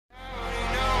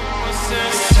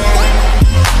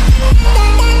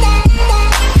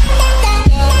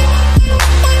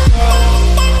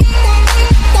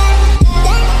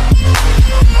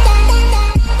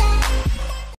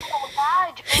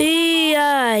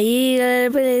galera,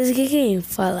 beleza? Aqui quem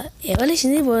fala é o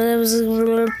Alexandre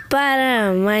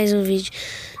para mais um vídeo.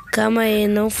 Calma aí,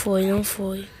 não foi.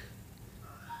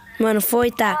 Mano,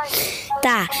 foi, tá.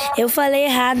 Tá, eu falei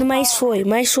errado, mas foi,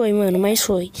 mano.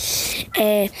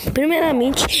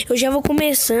 Primeiramente, eu já vou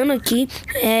começando aqui,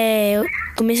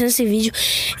 começando esse vídeo,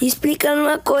 explicando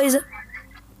uma coisa.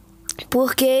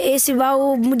 Porque esse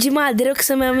baú de madeira que o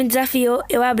Samuel me desafiou,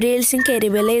 eu abri ele sem querer,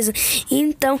 beleza?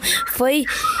 Então, foi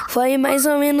mais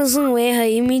ou menos um erro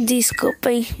aí, me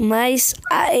desculpem, mas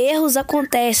erros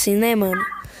acontecem, né, mano?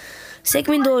 Você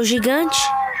que me doou gigante.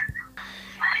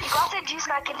 Igual você disse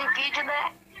naquele vídeo,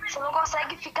 né? Você não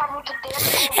consegue ficar muito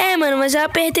tempo. Mano, mas eu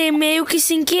apertei meio que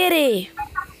sem querer.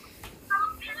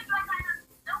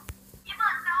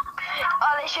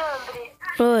 Alexandre.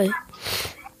 Oi.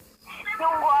 Tem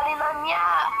um golem na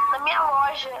minha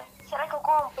loja. Será que eu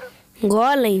compro?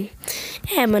 Golem?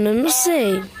 Mano, eu não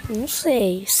sei. Não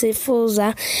sei se for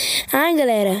usar.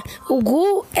 Galera, o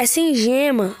Gu é sem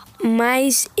gema,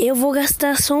 mas eu vou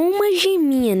gastar só uma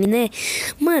geminha, né?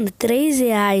 Mano,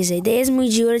 R$3, 10 mil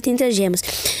de ouro, 80 gemas.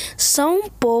 Só um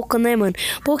pouco, né, mano?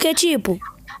 Porque, tipo,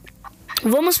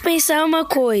 vamos pensar uma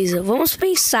coisa. Vamos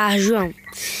pensar, João.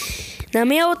 Na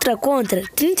minha outra conta,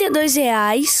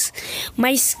 R$32,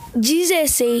 mais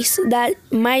 16,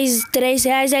 mais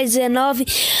R$3 dá 19,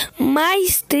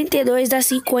 mais 32 dá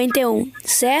 51,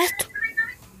 certo?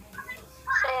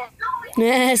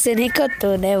 Você nem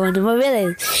contou, né, mano? Mas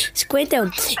beleza. 51.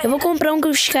 Eu vou comprar um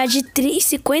gift card de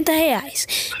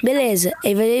R$50. Beleza.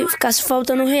 Aí vai ficar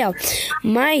faltando R$1.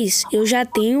 Mas eu já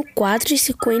tenho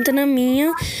R$4,50 na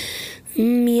minha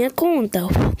conta.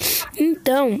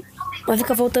 Então, vai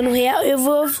ficar faltando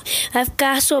R$1. Vai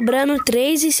ficar sobrando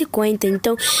R$3,50.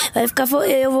 Então,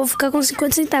 eu vou ficar com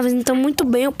 50 centavos. Então, muito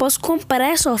bem, eu posso comprar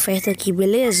essa oferta aqui,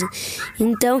 beleza?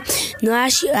 Então, não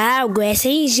acho... o é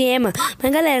sem gema.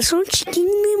 Mas, galera, só um tiquinho,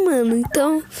 né, mano?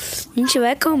 Então, a gente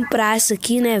vai comprar isso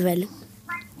aqui, né, velho?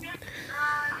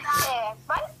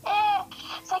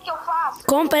 Sabe o que eu faço?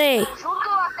 Comprei. Eu junto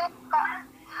até...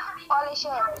 Ó,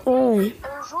 Alexandre. Oi.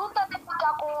 Eu junto até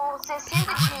ficar com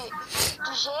 60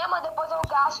 de gema, depois eu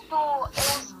gasto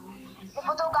todos.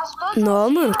 Não,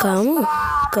 mano, calma.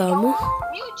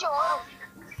 1.000 de ouro.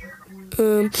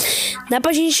 Dá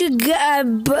pra gente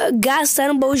gastar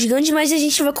um baú gigante, mas a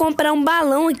gente vai comprar um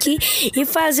balão aqui e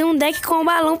fazer um deck com o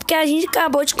balão, porque a gente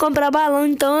acabou de comprar balão,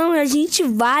 então a gente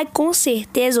vai com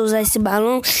certeza usar esse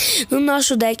balão no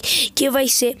nosso deck, que vai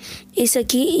ser esse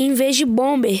aqui em vez de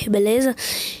bomber, beleza?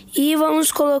 E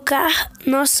vamos colocar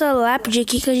nossa lápide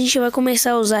aqui, que a gente vai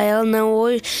começar a usar ela, não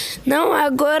hoje, não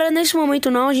agora, nesse momento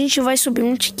não, a gente vai subir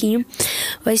um tiquinho,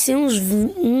 vai ser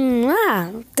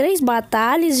 3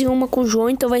 batalhas e uma com o João,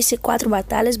 então vai ser 4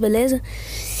 batalhas, beleza?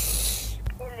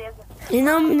 Beleza.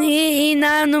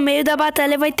 No meio da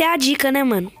batalha vai ter a dica, né,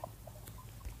 mano?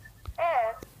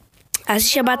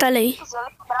 Assiste a batalha aí.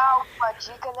 Uma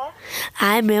dica, né?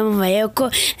 Ai, mesmo, velho.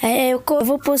 Eu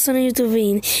vou postar no YouTube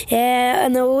ainda.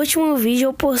 No último vídeo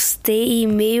eu postei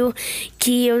meio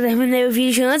que eu terminei o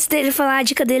vídeo antes dele falar a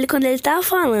dica dele quando ele tava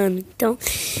falando. Então,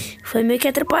 foi meio que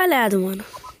atrapalhado, mano.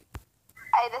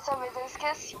 Aí dessa vez eu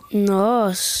esqueci.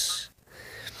 Nossa.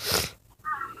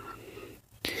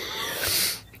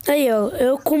 Aí, ó.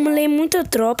 Eu acumulei muita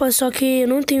tropa, só que eu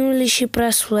não tenho elixir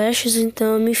pras flechas,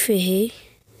 então eu me ferrei.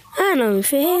 Não, me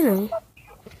ferrei não.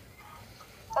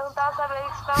 Eu não tava sabendo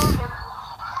que você tava vendo.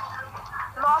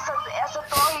 Nossa, essa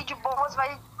torre de bombas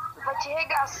vai te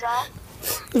regaçar.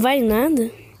 Vai nada.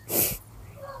 É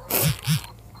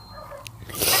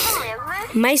mesmo, né?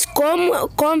 Mas como,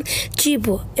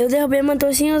 tipo, eu derrubei uma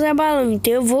torre sem usar balão.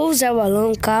 Então eu vou usar o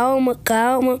balão, calma.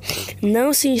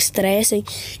 Não se estressem.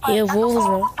 Eu vou usar.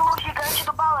 O gigante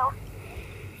do balão.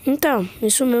 Então,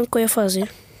 isso mesmo que eu ia fazer.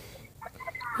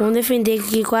 Vamos defender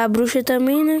aqui com a bruxa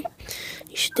também, né? A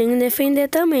gente tem que defender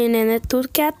também, né? Não é tudo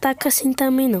que ataca assim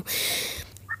também, não.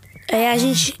 Aí a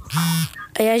gente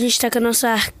tá com as nossas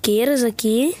arqueiras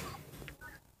aqui.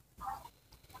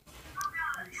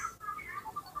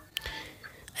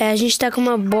 Aí a gente tá com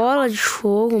uma bola de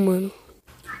fogo, mano.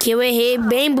 Que eu errei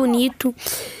bem bonito.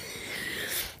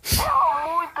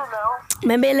 Não, muito não.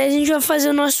 Mas beleza, a gente vai fazer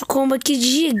o nosso combo aqui de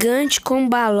gigante com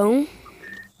balão.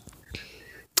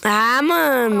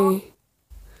 Mano.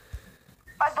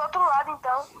 Vai do outro lado,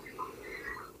 então.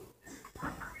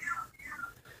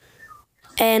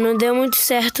 Não deu muito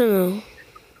certo, não.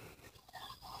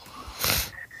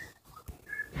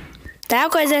 Tá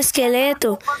com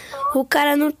exoesqueleto? O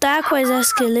cara não tá com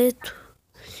exoesqueleto.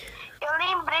 Eu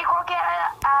lembrei qual que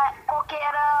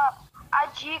era a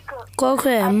dica. Qual que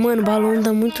é? Mano, o balão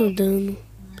dá muito dano.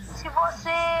 Se você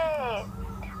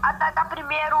atacar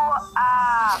primeiro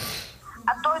a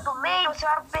a torre do meio, você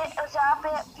vai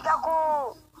ficar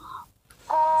com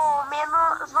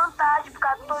menos vantagem, porque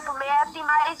a torre do meio tem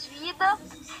mais vida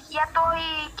e a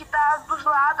torre que tá dos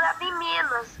lados tem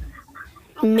menos.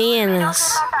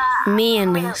 Menos.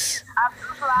 A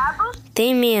dos lados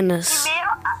Tem menos.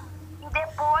 primeiro e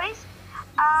depois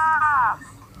a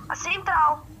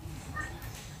central.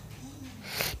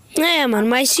 É, mano,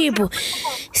 mas tipo,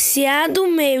 se a do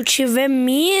meio tiver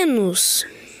menos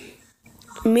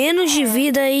de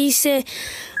vida, aí você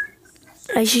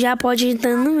já pode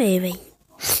entrar no meio, velho.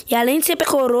 E além de você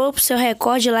pegar coroa pro seu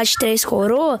recorde lá de 3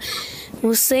 coroas,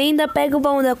 você ainda pega o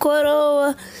baú da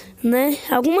coroa, né?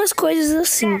 Algumas coisas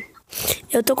assim.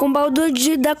 Eu tô com o baú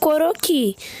da coroa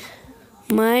aqui,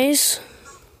 mas...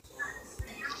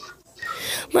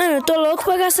 Mano, eu tô louco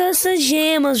pra gastar essas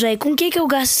gemas, velho. Com o que eu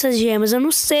gasto essas gemas? Eu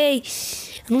não sei.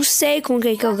 Eu não sei com o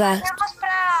que eu gasto. Gemas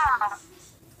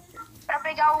pra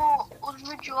pegar os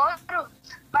 1000 de ouro.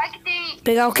 Vai que tem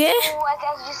Pegar o quê? o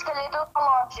exército de esqueleto no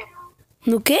lote.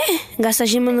 No quê? Gastar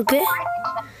gema no quê?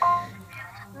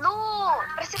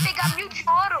 Pra você pegar 1000 de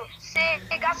ouro, você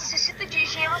gasta 60 de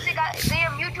gemas e ganha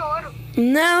 1000 de ouro.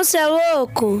 Não, você é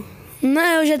louco?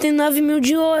 Não, eu já tenho 9.000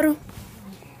 de ouro.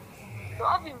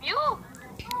 9.000?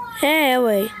 É,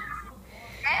 ué.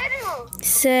 Sério?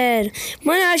 Sério.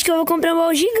 Mano, eu acho que eu vou comprar um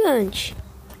baú gigante.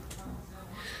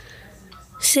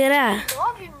 Será?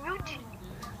 9.000 de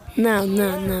Não,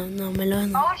 melhor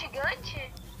não. baú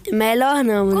gigante? Melhor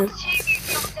não, mano. Quantos de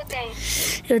gema você tem?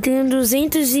 Eu tenho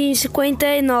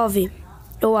 259,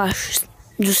 eu acho.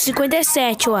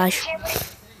 257, eu acho.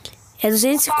 É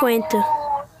 250. O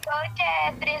gigante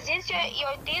é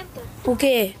 380? O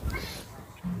quê?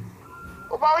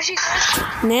 O baú gigante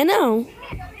Não.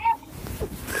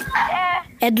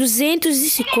 É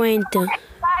 250.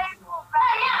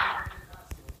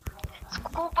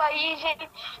 Desculpa aí, gente.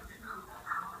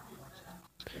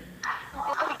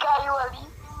 Ele caiu ali.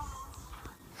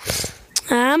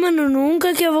 Ah, mano,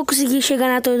 nunca que eu vou conseguir chegar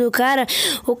na torre do cara.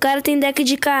 O cara tem deck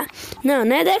de Não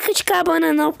é deck de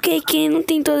cabana não, porque quem não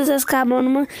tem todas as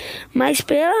cabanas, mas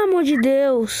pelo amor de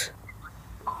Deus.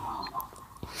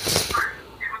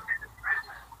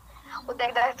 O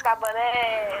deck da cabana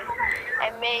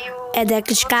é meio... É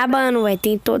deck de cabana, ué,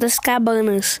 tem todas as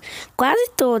cabanas. Quase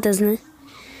todas, né?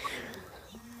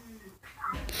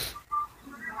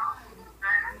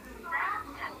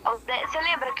 Você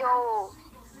lembra que eu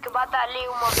batalhei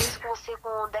uma vez com você com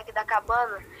o deck da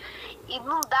cabana e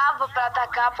não dava pra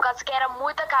atacar por causa que era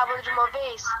muita cabana de uma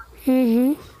vez?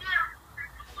 Uhum.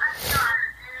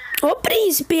 O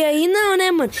príncipe aí não,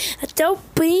 né, mano? Até o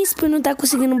príncipe não tá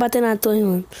conseguindo bater na torre,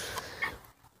 mano.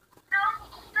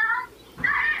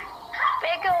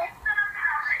 Pegou.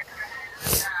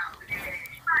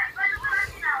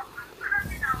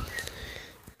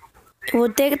 Eu vou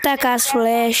ter que tacar as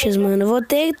flechas, mano. Eu vou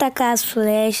ter que tacar as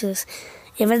flechas.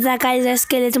 Ele vai tacar os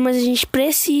esqueletos, mas a gente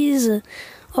precisa.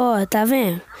 Ó, tá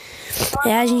vendo?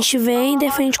 É, a gente vem e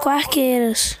defende com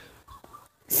arqueiras.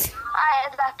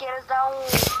 As arqueiras dão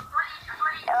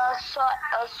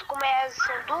elas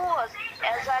começam duas,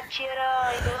 elas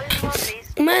atiram em 2 de uma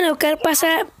vez. Mano, eu quero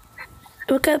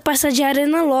passar de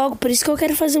arena logo, por isso que eu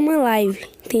quero fazer uma live,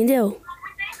 entendeu?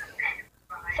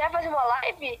 Você vai fazer uma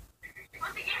live?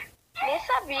 Nem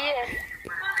sabia.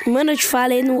 Mano, eu te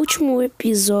falei no último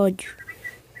episódio.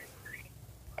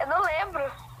 Eu não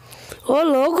lembro. Ô,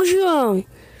 louco, João.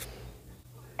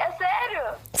 É sério?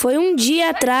 Foi um dia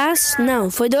atrás.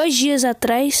 Não, foi 2 dias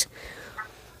atrás.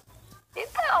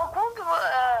 Então, como que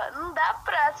não dá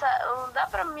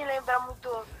pra me lembrar muito.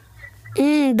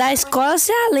 Da escola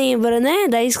você a lembra, né?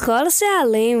 Da escola você a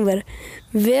lembra.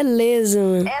 Beleza,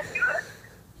 mano.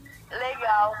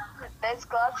 Legal. Da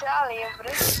escola você a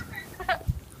lembra.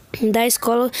 Da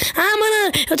escola... Ah,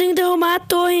 mano, eu tenho que derrubar a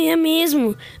torre, é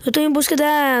mesmo. Eu tô em busca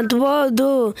do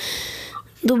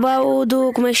baú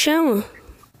do... Como é que chama?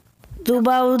 Do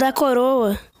baú da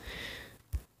coroa.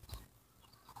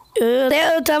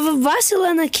 Eu tava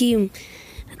vacilando aqui.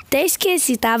 Até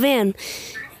esqueci, tá vendo?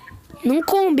 Não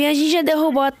combina, a gente já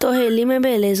derrubou a torre ali, mas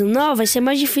beleza. Não, vai ser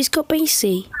mais difícil que eu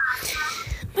pensei.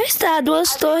 Mas tá,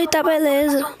 2 torres, tá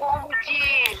beleza. Um combo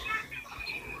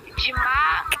de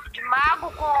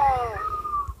mago com...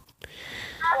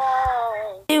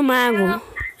 Tenho mago.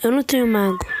 Eu não tenho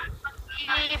mago.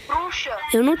 E bruxa.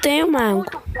 Eu não tenho mago.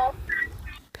 Muito bom.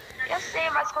 Eu sei,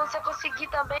 mas quando você conseguir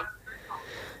também...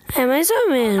 É mais ou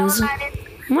menos.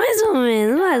 Mais ou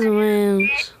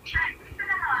menos.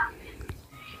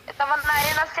 Eu tava na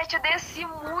arena 7, eu desci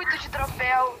muito de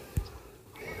troféu.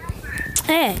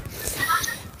 É.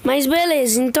 Mas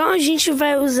beleza, então a gente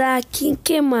vai usar aqui. O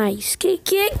que mais? Que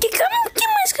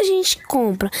mais que que a gente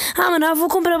compra? Ah, mano, eu vou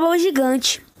comprar baú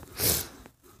gigante.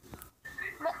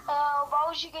 O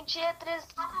baú gigante é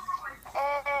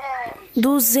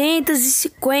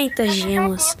 250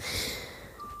 gemas.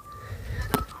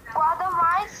 Guarda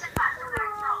mais.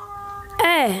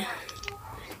 É.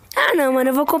 Ah, não, mano,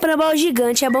 eu vou comprar baú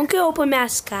gigante. É bom que eu upo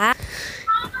minhas cartas.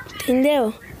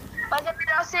 Entendeu? Mas é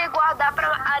melhor você guardar pra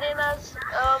arenas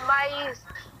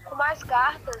com mais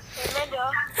cartas. É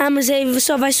melhor. Ah, mas aí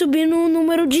só vai subir no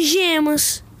número de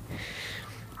gemas.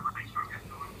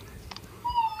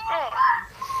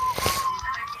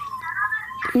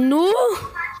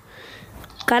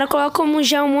 O cara coloca como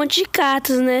já um monte de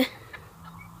cartas, né?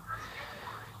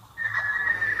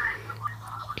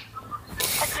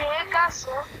 Aqui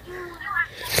regaçou.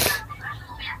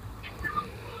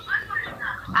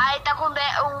 Aí tá com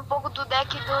um pouco do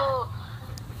deck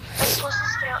das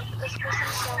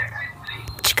construções.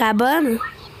 De cabana?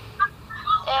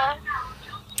 É.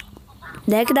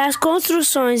 Deck das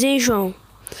construções, hein, João?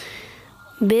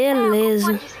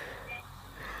 Beleza.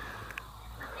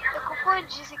 Eu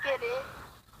confundi sem querer.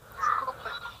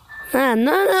 Desculpa. Ah,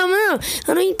 não.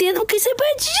 Eu não entendo porque você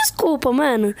pede desculpa,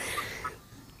 mano.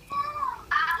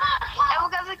 É um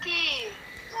caso que...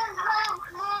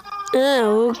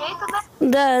 Não.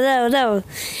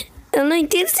 Eu não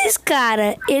entendo esses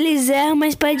caras. Eles erram,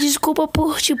 mas pedem desculpa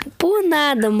por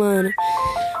nada, mano.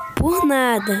 Por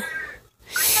nada.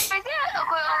 Você fez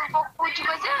um pouco de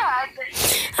coisa errada.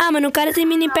 Ah, mano, o cara tem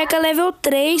mini peca level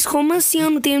 3. Como assim? Eu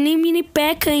não tenho nem mini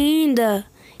peca ainda.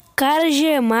 Cara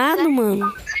gemado,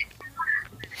 mano.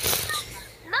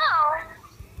 Não.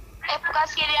 É por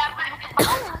causa que ele abre muito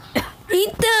baú.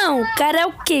 Então, o cara é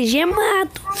o quê?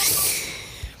 Gemado.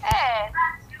 É.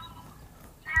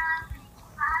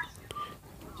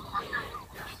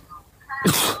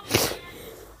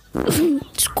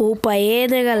 Desculpa aí,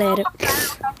 né, galera?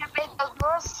 Você perdeu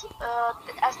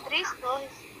as 3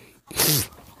 torres.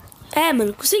 É,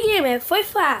 mano, consegui, mas foi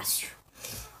fácil.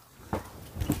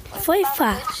 Foi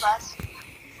fácil.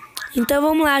 Então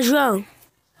vamos lá, João.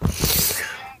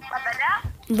 Batalhar?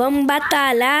 Vamos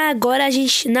batalhar. Agora a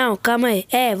gente... Não, calma aí.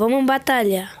 Vamos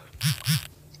batalhar.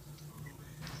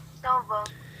 Então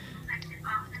vamos.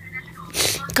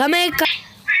 Calma aí,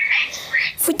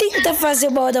 Fui tentar fazer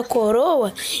o baú da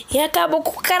coroa e acabou que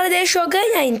o cara deixou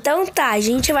ganhar. Então tá, a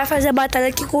gente vai fazer a batalha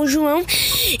aqui com o João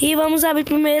e vamos abrir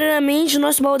primeiramente o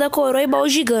nosso baú da coroa e baú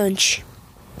gigante.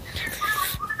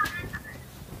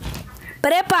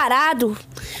 Preparado?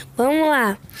 Vamos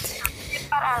lá.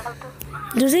 Preparado.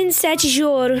 207 de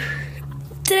ouro,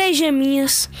 3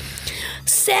 geminhas,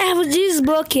 servo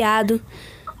desbloqueado,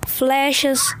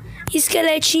 flechas,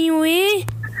 esqueletinho e...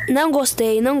 Não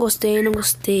gostei.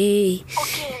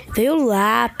 Veio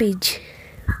lápide.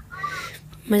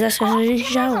 Mas essa a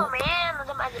gente já... Mais ou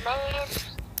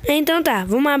menos. Então tá,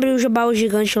 vamos abrir o baú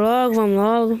gigante logo, vamos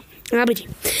logo. Abrir.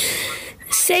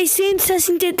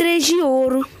 663 de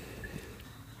ouro.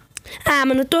 Ah,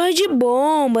 mano, torre de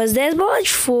bombas, 10 bolas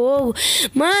de fogo.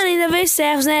 Mano, ainda veio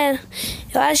servos, né?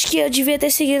 Eu acho que eu devia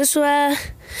ter seguido sua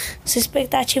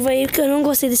expectativa aí, porque eu não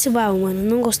gostei desse baú, mano.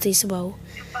 Não gostei desse baú.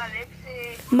 Eu falei pra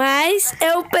você. Mas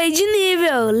eu upei de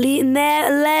nível,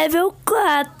 level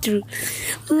 4.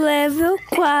 Level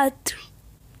 4.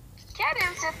 Que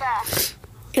arena você tá?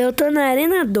 Eu tô na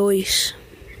arena 2.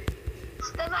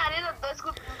 Você tá na arena 2 com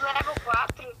level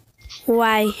 4?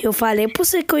 Uai, eu falei pra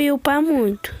você que eu ia upar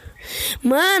muito.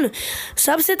 Mano,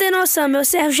 só pra você ter noção, meu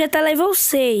servo já tá level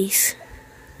 6.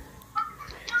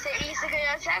 Você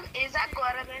ganhou eles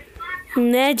agora, né?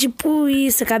 Né, tipo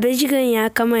isso, acabei de ganhar.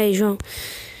 Calma aí, João.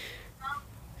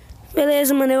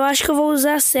 Beleza, mano, eu acho que eu vou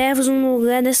usar servos no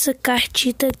lugar dessa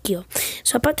cartita aqui, ó.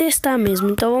 Só pra testar mesmo.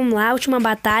 Então vamos lá, última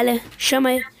batalha. Chama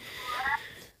aí.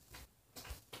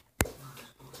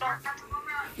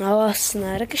 Nossa,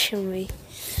 na hora que eu chamei.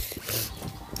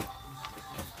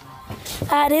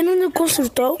 A arena do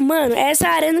construtor. Mano, essa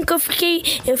arena que eu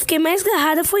fiquei mais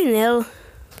agarrada foi nela.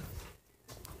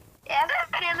 Essa é a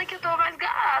arena que eu tô mais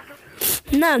agarrado.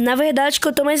 Não, na verdade que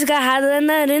eu tô mais agarrada é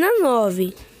na arena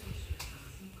 9.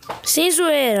 Sem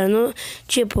zoeira, não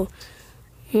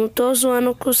tô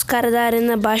zoando com os caras da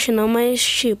arena baixa não, mas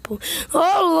tipo...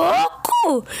 Ô,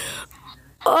 louco!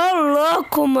 Ô,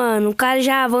 louco, mano. O cara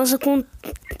já avança com...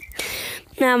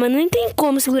 Não, mas não tem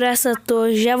como segurar essa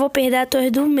torre. Já vou perder a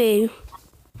torre do meio.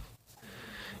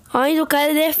 Ainda o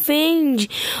cara defende.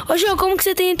 Ô, João, como que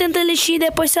você tem tanta elixir e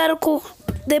depois fala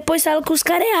que os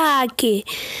caras é hacker?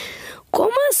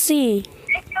 Como assim?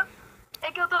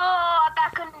 É que eu tô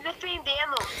atacando e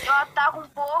defendendo. Eu ataco um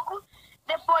pouco,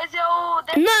 depois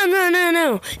eu...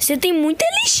 Não. Você tem muita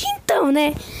elixir então,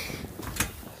 né?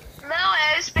 Não,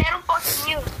 eu espero um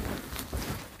pouquinho.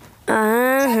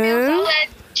 Aham. Não é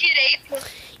direito.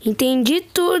 Entendi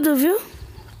tudo, viu?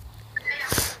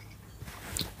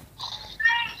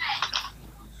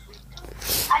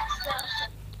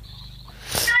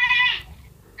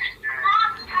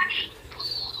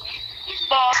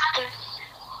 Bosta.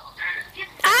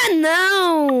 Ah,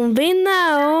 não! Bem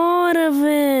na hora,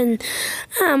 velho.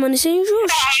 Ah, mano, isso é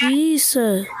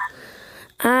injustiça.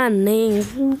 Ah, nem.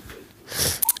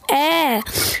 É,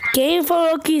 quem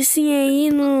falou que sim aí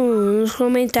nos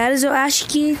comentários, eu acho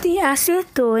que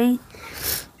acertou, hein?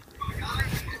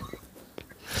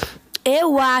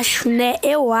 Eu acho, né?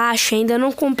 Eu acho, ainda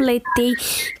não completei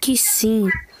que sim.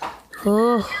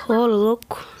 Ô,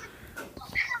 louco.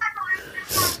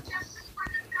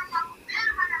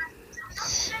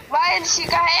 Vai, ele se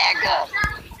carrega.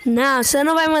 Não, você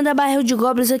não vai mandar barril de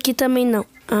goblins aqui também, não.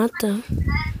 Ah, tá.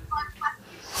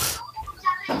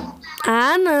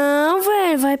 Ah, não,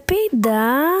 velho. Vai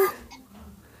peidar.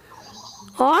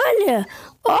 Olha.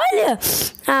 Olha.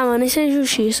 Ah, mano, isso é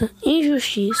injustiça.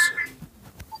 Injustiça.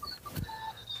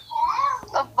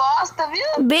 Bosta,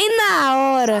 viu? Bem na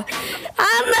hora.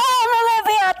 Ah, não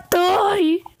levei a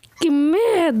torre. Que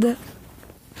merda.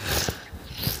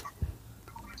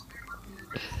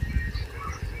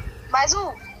 Mais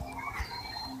um.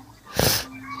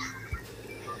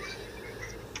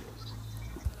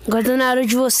 Agora tá na hora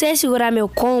de você segurar meu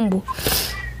combo.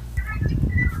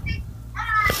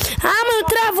 Ah, mano,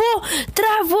 travou.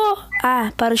 Travou.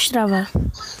 Ah, parou de travar.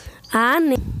 Ah,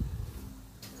 nem.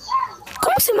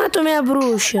 Como você matou minha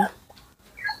bruxa?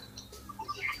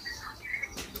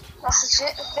 Nossa,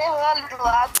 ferrou ali do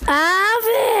lado. Ah,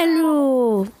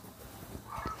 velho.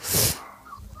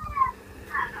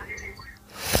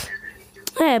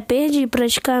 É, perdi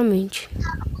praticamente.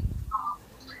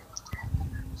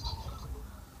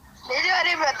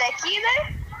 Melhorei meu deck,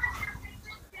 né?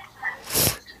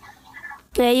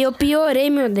 Aí eu piorei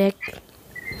meu deck.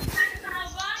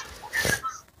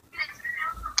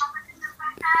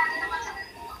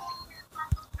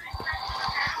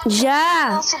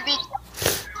 Já. Não subi.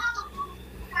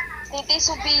 Tentei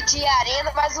subir de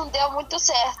arena, mas não deu muito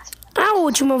certo. A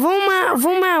última.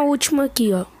 Vamos a última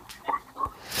aqui, ó.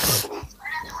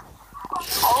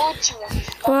 A última.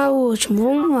 A última.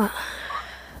 Vamos lá.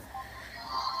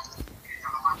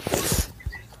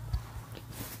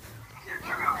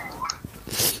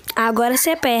 Agora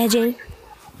você perde, hein?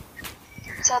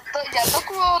 Já tô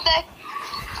com o meu deck,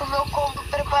 com o meu combo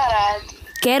preparado.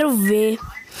 Quero ver.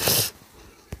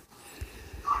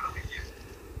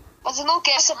 Mas eu não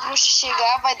quero essa bruxa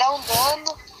chegar, vai dar um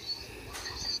dano.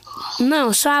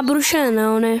 Não, só a bruxa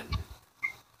não, né?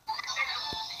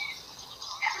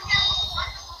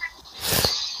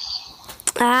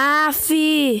 Ah,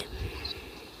 fi.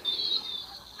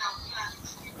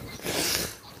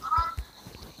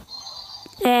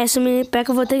 É, essa mini peca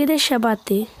eu vou ter que deixar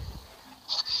bater.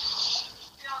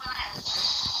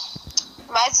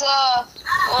 Mas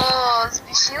os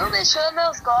bichinhos deixou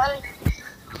meus golems.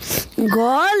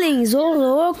 Golems, ô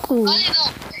louco. Olha,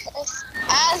 não.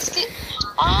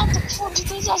 Tô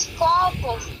confundindo as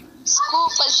cartas.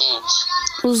 Desculpa, gente.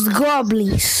 Os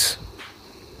goblins.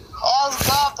 É os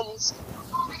goblins.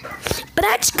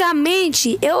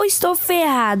 Praticamente eu estou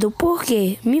ferrado. Por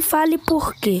quê? Me fale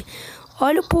por quê.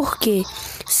 Olha o porquê.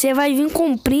 Você vai vir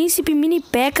com o príncipe, mini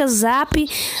peca, zap.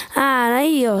 Ah,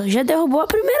 aí, ó. Já derrubou a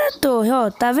primeira torre,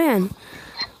 ó. Tá vendo?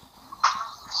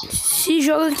 Esse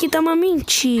jogo aqui tá uma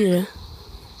mentira.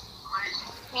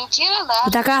 Mentira nada. Vou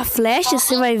tacar flechas,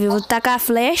 você vai ver. Vou tacar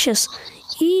flechas.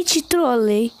 Ih, te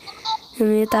trolei. Eu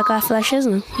não ia tacar flechas,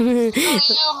 não.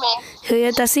 Eu ia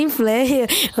estar sem flecha.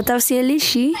 Eu tava sem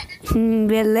elixir.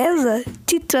 Beleza?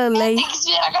 Te trolei. Tem que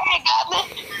esperar carregar, né?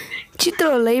 Te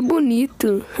trolei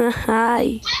bonito.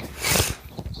 Ai.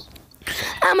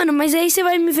 Ah, mano, mas aí você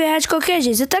vai me ferrar de qualquer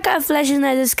jeito. Se eu tacar flechas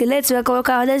nas esqueletos, você vai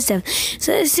colocar a horda de serva.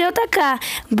 Se eu tacar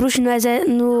bruxo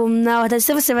na horda de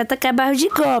serva, você vai tacar barro de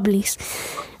goblins.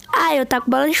 Ah, eu taco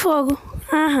bola de fogo.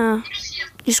 Aham.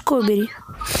 Descobri.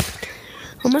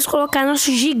 Vamos colocar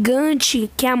nosso gigante,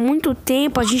 que há muito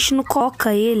tempo a gente não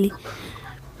coloca ele.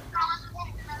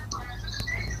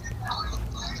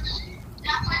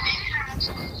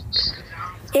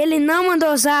 Ele não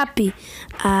mandou zap.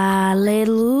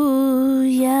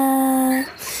 Aleluia.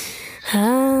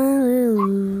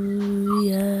 Aleluia.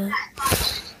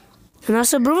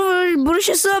 Nossa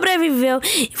bruxa sobreviveu.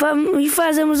 E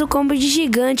fazemos o combo de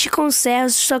gigante com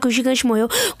servos. Só que o gigante morreu.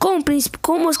 Com o príncipe,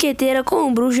 com mosqueteira, com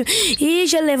o bruxo. E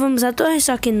já levamos a torre.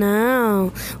 Só que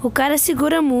não. O cara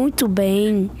segura muito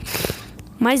bem.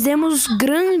 Mas demos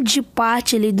grande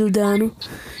parte ali do dano.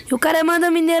 E o cara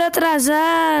manda mineiro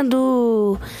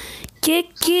atrasado. Que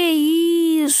é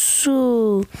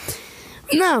isso?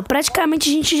 Não, praticamente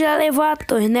a gente já levou a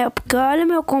torre, né? Porque olha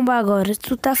meu combo agora.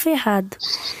 Tu tá ferrado.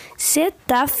 Você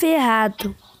tá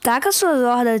ferrado. Taca suas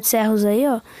hordas de serros aí,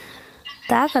 ó.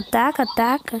 Taca, taca,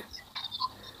 taca.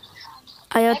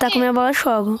 Aí eu taco minha bola de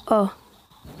fogo, ó.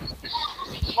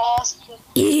 Bosta.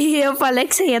 E eu falei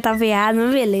que você ia tá ferrado,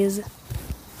 mas beleza.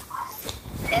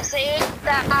 Essa aí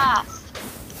tá...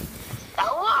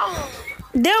 Tá uau.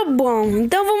 Deu bom.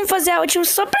 Então vamos fazer a última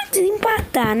só pra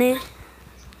empatar, né?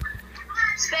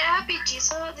 Espera rapidinho,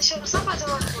 deixa eu só fazer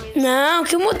uma coisa. Não,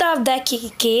 que mudar o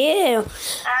deck que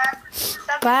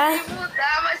Tá pensando em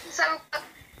mudar, mas você sabe...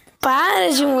 Para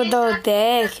de mudar o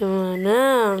deck,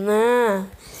 mano.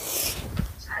 Não.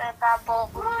 Tá bom.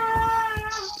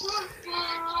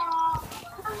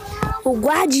 O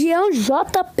Guardião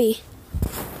JP.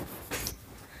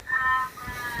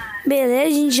 Beleza, a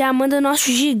gente já manda nosso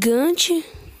gigante.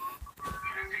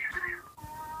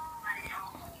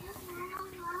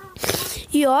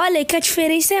 E olha que a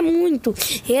diferença é muito.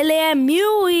 Ele é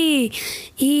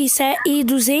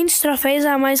 1.200 troféus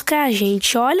a mais que a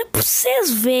gente. Olha pra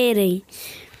vocês verem.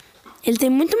 Ele tem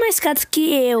muito mais cartas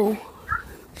que eu.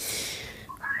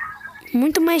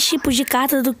 Muito mais tipos de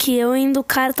cartas do que eu. E ainda o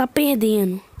cara tá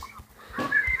perdendo.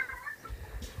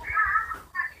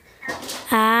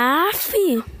 Ah,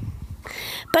 fi.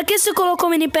 Pra que você colocou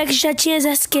o mini pack que já tinha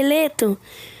esqueleto?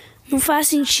 Não faz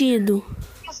sentido.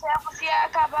 Você ia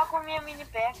acabar com a minha mini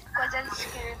pack, coisa de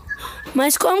esqueleto.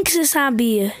 Mas como que você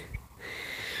sabia?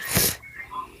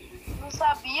 Não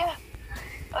sabia.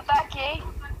 Eu taquei.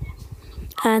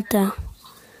 Ah, tá.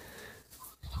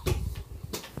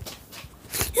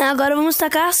 Agora vamos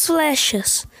tacar as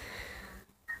flechas.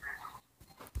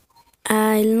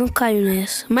 Ah, ele não caiu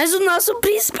nessa. Mas o nosso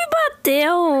príncipe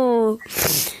bateu.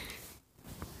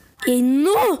 E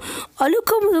não, olha o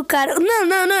combo do cara.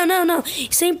 Não.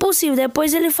 Isso é impossível.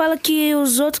 Depois ele fala que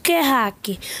os outros que é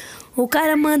hack. O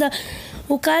cara manda...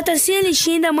 O cara tá sem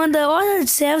elixir, ainda manda Horda de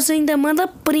Servos, ainda manda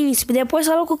príncipe. Depois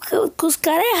fala que os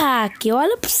caras é hack.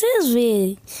 Olha pra vocês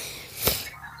verem.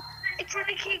 Você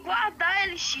tem que guardar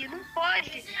elixir. Não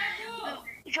pode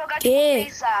jogar de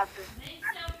pesado.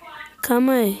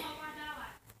 Calma aí.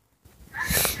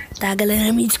 Tá,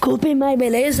 galera, me desculpem, mas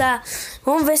beleza?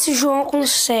 Vamos ver se o João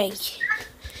consegue.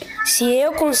 Se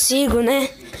eu consigo, né,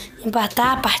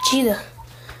 empatar a partida.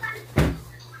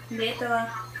 Deita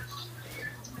lá.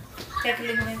 Quer que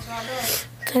ligue o ventilador?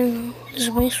 Quero não, Deus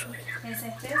abençoe. Tem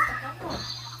certeza? Tá bom.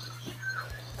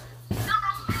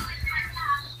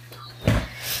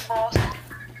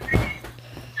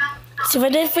 Você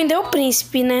vai defender o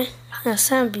príncipe, né? Eu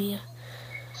sabia.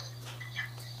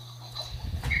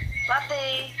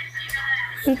 Matei.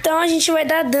 Então a gente vai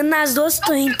dar dano nas duas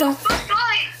torres, então.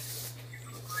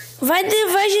 Vai,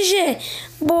 GG.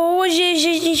 Boa, GG.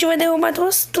 A gente vai derrubar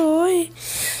duas torres.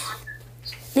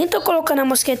 Nem tô colocando a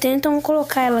mosqueteira, então vou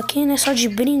colocar ela aqui, né? Só de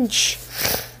brinde.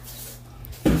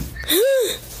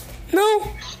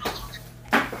 Não.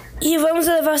 E vamos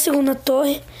levar a segunda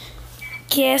torre.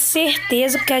 Que é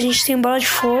certeza, porque a gente tem bola de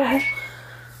fogo.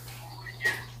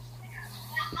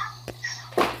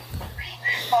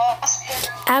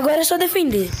 Agora é só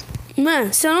defender.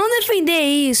 Mano, se eu não defender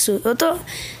isso, eu tô...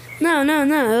 Não,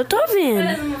 eu tô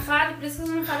vendo. Não fala, por isso que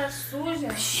não fala suja.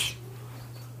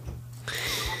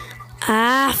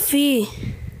 Ah, fi.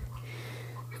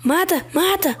 Mata.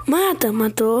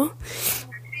 Matou.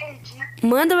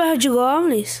 Manda o barro de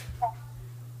goblins.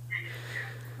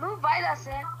 Não vai dar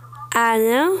certo. Ah,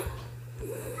 não?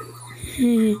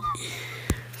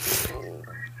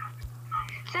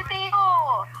 Você tem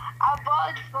a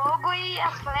bola de fogo e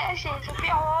as flechas. Você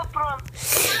ferrou, pronto.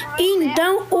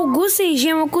 Então o Gu sem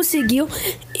gema conseguiu.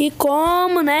 E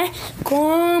como, né?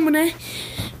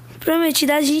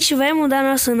 Prometido, a gente vai mudar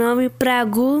nosso nome pra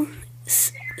Gu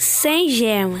sem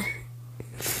gema.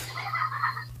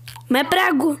 Mas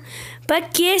pra Gu... Pra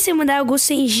que você mudar o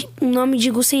nome de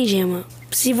Gu sem gema?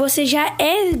 Se você já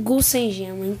é Gu sem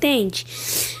gema, entende?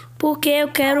 Porque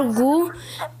eu quero Gu...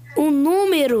 Um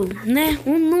número, né?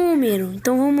 Um número.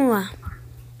 Então vamos lá.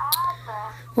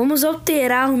 Vamos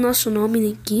alterar o nosso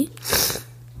nome aqui.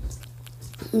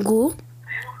 Gu.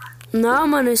 Não,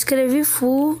 mano, eu escrevi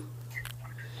full.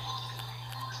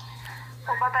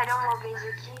 Vou botar uma vez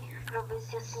aqui pra ver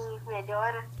se assim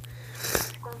melhora.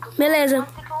 Beleza.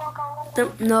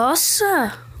 Então,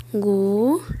 nossa.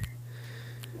 Gu.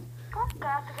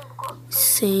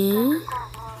 Sem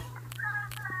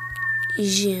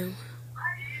gema.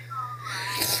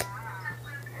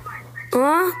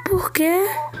 Ó, por quê?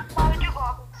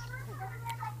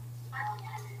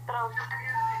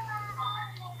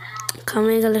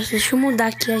 Calma aí, galera. Deixa eu mudar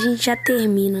aqui. A gente já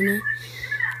termina, né?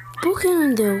 Por que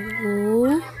não deu?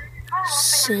 Go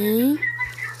sem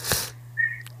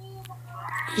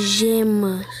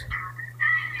gemas.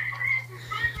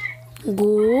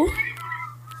 Go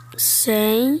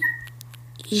sem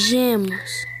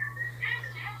gemas.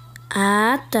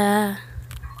 Ah, tá.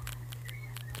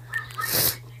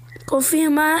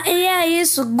 Confirmar. E é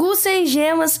isso. Gu sem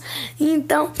gemas.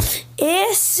 Então,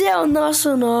 esse é o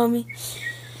nosso nome.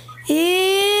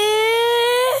 E...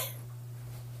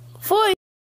 fui!